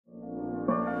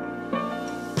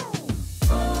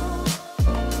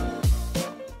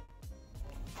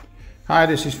Hi,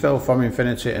 this is Phil from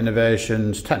Infinity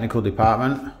Innovations Technical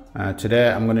Department. Today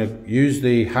I'm going to use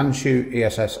the Hanchu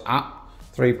ESS app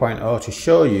 3.0 to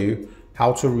show you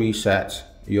how to reset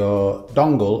your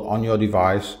dongle on your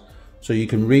device so you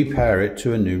can repair it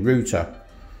to a new router.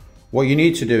 What you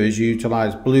need to do is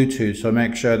utilize Bluetooth, so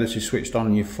make sure this is switched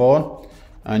on your phone,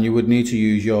 and you would need to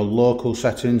use your local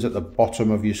settings at the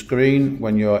bottom of your screen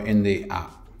when you're in the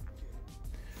app.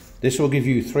 This will give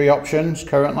you three options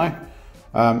currently.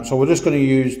 So we're just going to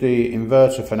use the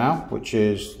inverter for now, which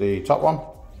is the top one.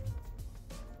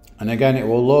 And again, it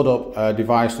will load up a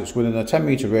device that's within a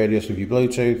 10-meter radius of your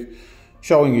Bluetooth,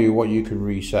 showing you what you can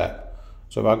reset.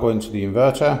 So if I go into the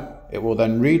inverter, it will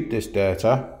then read this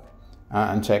data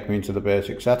and take me into the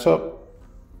basic setup.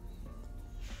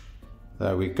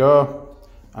 There we go.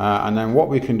 And then what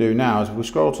we can do now is if we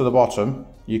scroll to the bottom,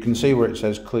 you can see where it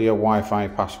says clear Wi-Fi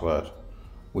password.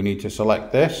 We need to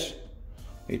select this.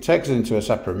 It takes us into a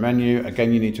separate menu.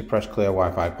 Again, you need to press clear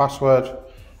Wi-Fi password,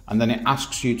 and then it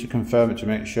asks you to confirm it to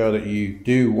make sure that you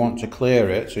do want to clear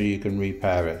it so you can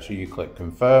repair it. So you click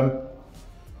confirm,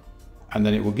 and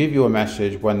then it will give you a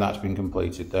message when that's been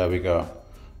completed. There we go.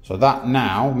 So that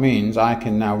now means I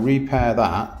can now repair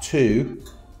that to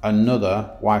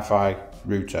another Wi-Fi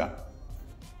router.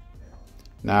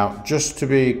 Now, just to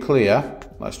be clear,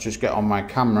 let's just get on my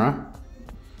camera.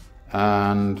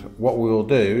 And what we will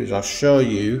do is I'll show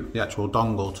you the actual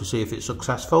dongle to see if it's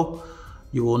successful.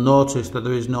 You will notice that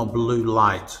there is no blue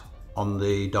light on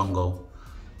the dongle.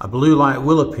 A blue light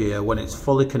will appear when it's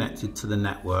fully connected to the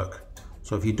network.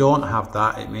 So if you don't have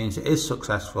that, it means it is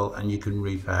successful and you can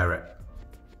repair it.